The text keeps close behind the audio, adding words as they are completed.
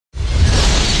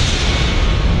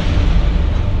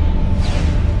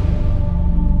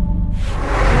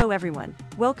Hello everyone,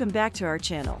 welcome back to our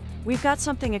channel. We've got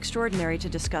something extraordinary to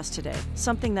discuss today,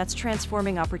 something that's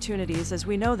transforming opportunities as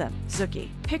we know them, Zooki.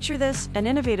 Picture this, an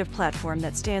innovative platform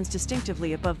that stands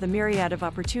distinctively above the myriad of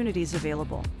opportunities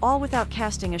available, all without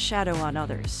casting a shadow on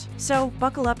others. So,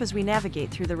 buckle up as we navigate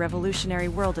through the revolutionary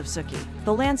world of Zooki,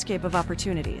 the landscape of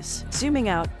opportunities. Zooming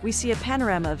out, we see a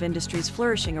panorama of industries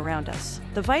flourishing around us.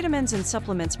 The vitamins and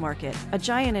supplements market, a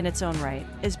giant in its own right,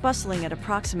 is bustling at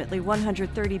approximately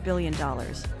 $130 billion,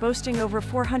 boasting over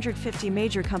 450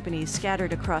 major companies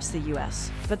scattered across the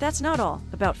U.S. But that's not all.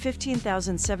 About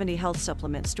 15,070 health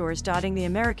supplement stores dotting the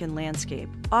American landscape,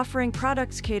 offering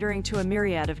products catering to a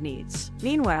myriad of needs.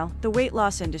 Meanwhile, the weight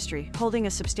loss industry, holding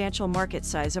a substantial market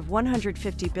size of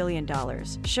 $150 billion,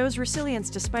 shows resilience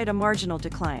despite a marginal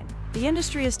decline. The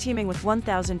industry is teeming with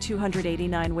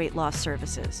 1,289 weight loss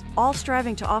services, all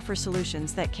striving to offer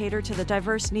solutions that cater to the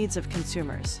diverse needs of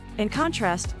consumers. In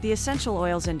contrast, the essential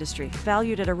oils industry,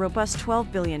 valued at a robust $12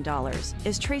 billion,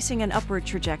 is tracing an upward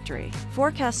trajectory.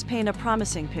 Forecasts paint a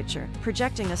promising picture,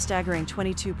 projecting a staggering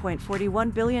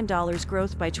 $22.41 billion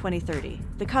growth by 2030.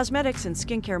 The cosmetics and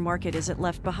skincare market isn't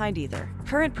left behind either.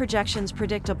 Current projections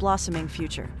predict a blossoming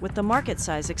future, with the market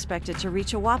size expected to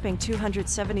reach a whopping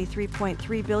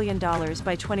 $273.3 billion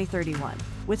by 2031.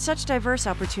 With such diverse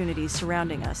opportunities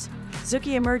surrounding us,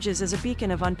 Zooki emerges as a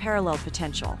beacon of unparalleled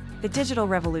potential. The digital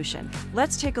revolution.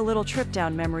 Let's take a little trip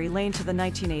down memory lane to the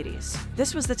 1980s.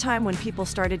 This was the time when people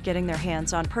started getting their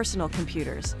hands on personal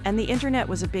computers, and the internet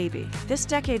was a baby. This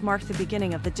decade marked the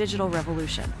beginning of the digital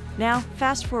revolution. Now,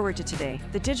 fast forward to today,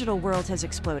 the digital world has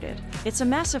exploded. It's a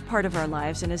massive part of our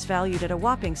lives and is valued at a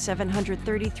whopping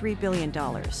 $733 billion.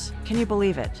 Can you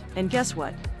believe it? And guess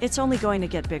what? It's only going to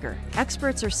get bigger.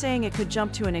 Experts are saying it could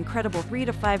jump to an incredible $3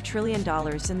 to $5 trillion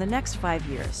in the next 5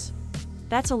 years.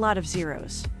 That's a lot of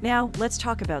zeros. Now, let's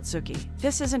talk about Zooki.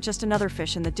 This isn't just another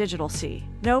fish in the digital sea.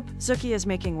 Nope, Zooki is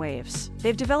making waves.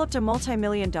 They've developed a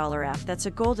multi-million-dollar app that's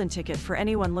a golden ticket for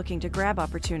anyone looking to grab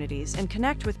opportunities and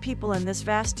connect with people in this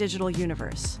vast digital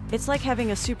universe. It's like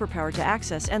having a superpower to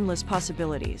access endless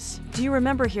possibilities. Do you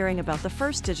remember hearing about the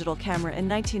first digital camera in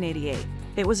 1988?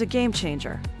 It was a game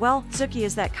changer. Well, Zooki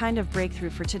is that kind of breakthrough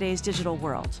for today's digital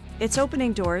world. It's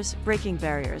opening doors, breaking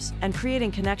barriers, and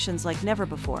creating connections like never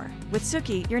before. With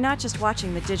Zooki, you're not just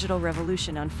watching the digital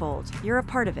revolution unfold, you're a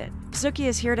part of it. Zooki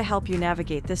is here to help you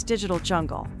navigate this digital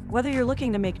jungle. Whether you're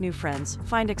looking to make new friends,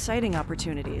 find exciting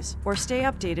opportunities, or stay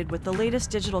updated with the latest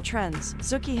digital trends,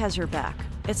 Zooki has your back.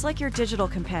 It's like your digital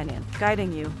companion,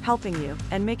 guiding you, helping you,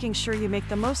 and making sure you make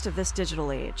the most of this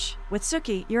digital age. With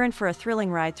Zooki, you're in for a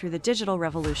thrilling ride through the digital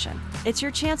revolution. It's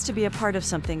your chance to be a part of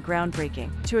something groundbreaking,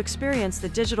 to experience the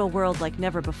digital world like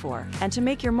never before, and to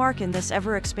make your mark in this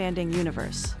ever-expanding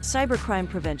universe. Cybercrime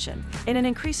prevention. In an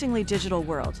increasingly digital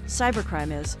world,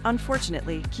 cybercrime is,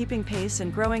 unfortunately, keeping pace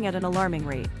and growing at an alarming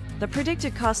rate. The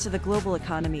predicted cost to the global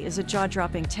economy is a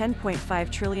jaw-dropping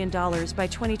 $10.5 trillion by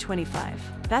 2025.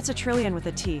 That's a trillion with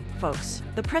a T, folks.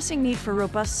 The pressing need for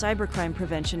robust cybercrime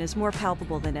prevention is more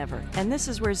palpable than ever, and this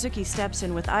is where Zooki steps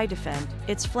in with iDefend,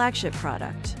 its flagship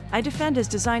product. iDefend is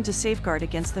designed to safeguard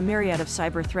against the myriad of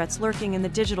cyber threats lurking in the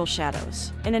digital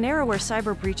shadows. In an era where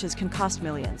cyber breaches can cost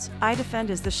millions, iDefend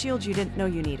is the shield you didn't know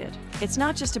you needed. It's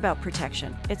not just about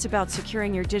protection, it's about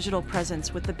securing your digital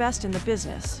presence with the best in the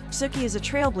business. Zooki is a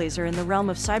trailblazer in the realm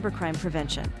of cybercrime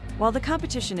prevention. While the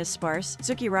competition is sparse,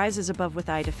 Zooki rises above with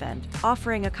iDefend,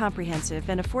 offering a comprehensive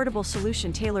and affordable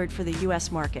solution tailored for the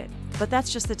U.S. market. But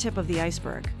that's just the tip of the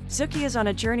iceberg. Zooki is on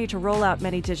a journey to roll out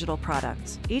many digital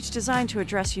products, each designed to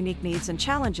address unique needs and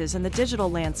challenges in the digital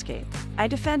landscape.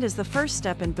 iDefend is the first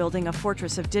step in building a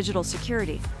fortress of digital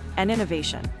security and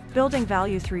innovation, building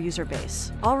value through user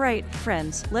base. All right,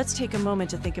 friends, let's take a moment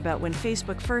to think about when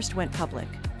Facebook first went public.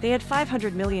 They had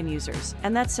 500 million users,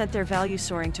 and that sent their value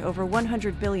soaring to over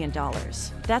 $100 billion.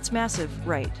 That's massive,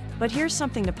 right? But here's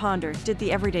something to ponder. Did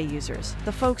the everyday users,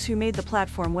 the folks who made the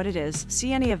platform what it is,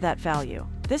 see any of that value?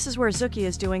 This is where Zooki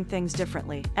is doing things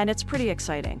differently, and it's pretty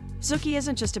exciting. Zooki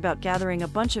isn't just about gathering a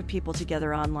bunch of people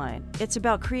together online. It's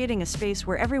about creating a space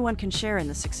where everyone can share in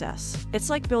the success. It's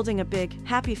like building a big,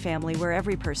 happy family where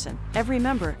every person, every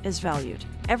member, is valued.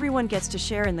 Everyone gets to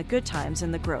share in the good times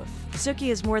and the growth. Zooki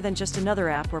is more than just another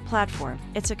app or platform,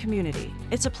 it's a community.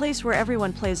 It's a place where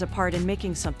everyone plays a part in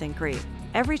making something great.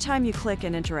 Every time you click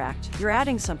and interact, you're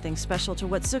adding something special to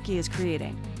what Zooki is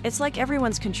creating. It's like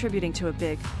everyone's contributing to a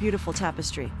big, beautiful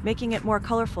tapestry, making it more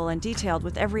colorful and detailed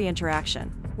with every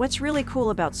interaction. What's really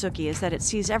cool about Zooki is that it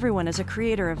sees everyone as a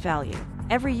creator of value.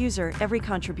 Every user, every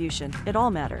contribution, it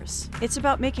all matters. It's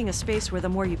about making a space where the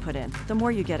more you put in, the more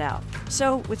you get out.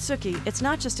 So, with Zooki, it's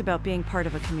not just about being part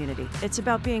of a community, it's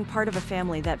about being part of a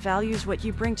family that values what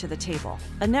you bring to the table.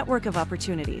 A network of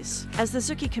opportunities. As the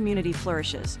Zooki community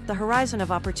flourishes, the horizon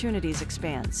of opportunities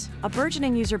expands. A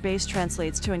burgeoning user base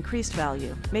translates to increased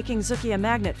value, making Zooki a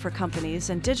magnet for companies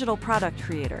and digital product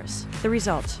creators. The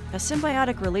result? A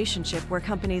symbiotic relationship where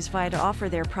companies vie to offer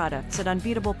their products at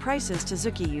unbeatable prices to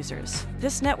Zooki users.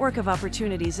 This network of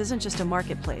opportunities isn't just a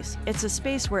marketplace, it's a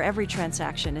space where every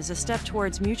transaction is a step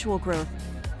towards mutual growth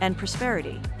and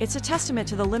prosperity. It's a testament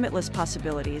to the limitless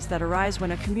possibilities that arise when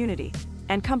a community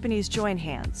and companies join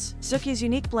hands. Zooki's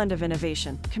unique blend of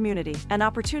innovation, community, and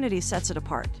opportunity sets it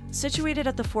apart. Situated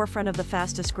at the forefront of the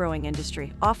fastest-growing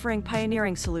industry, offering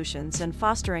pioneering solutions and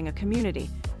fostering a community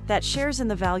that shares in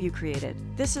the value created,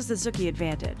 this is the Zooki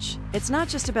advantage. It's not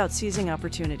just about seizing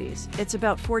opportunities, it's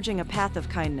about forging a path of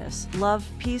kindness, love,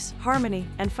 peace, harmony,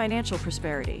 and financial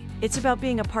prosperity. It's about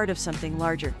being a part of something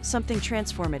larger, something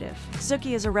transformative.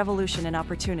 Zooki is a revolution in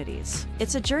opportunities.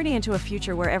 It's a journey into a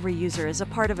future where every user is a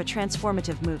part of a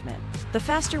transformative movement. The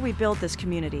faster we build this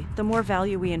community, the more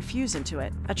value we infuse into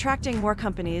it, attracting more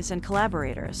companies and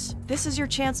collaborators. This is your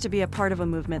chance to be a part of a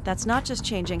movement that's not just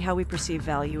changing how we perceive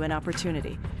value and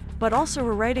opportunity, but also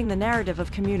rewriting the narrative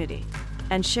of community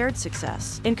and shared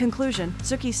success. In conclusion,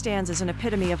 Zooki stands as an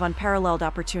epitome of unparalleled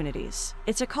opportunities.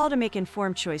 It's a call to make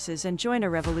informed choices and join a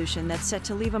revolution that's set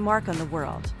to leave a mark on the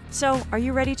world. So, are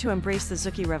you ready to embrace the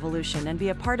Zooki revolution and be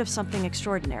a part of something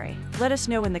extraordinary? Let us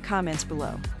know in the comments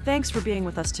below. Thanks for being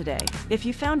with us today. If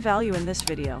you found value in this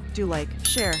video, do like,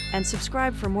 share, and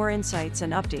subscribe for more insights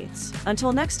and updates.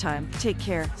 Until next time, take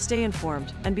care, stay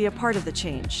informed, and be a part of the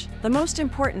change. The most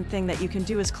important thing that you can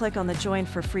do is click on the Join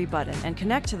for Free button and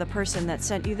connect to the person that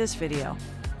sent you this video,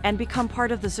 and become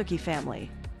part of the Zooki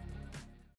family.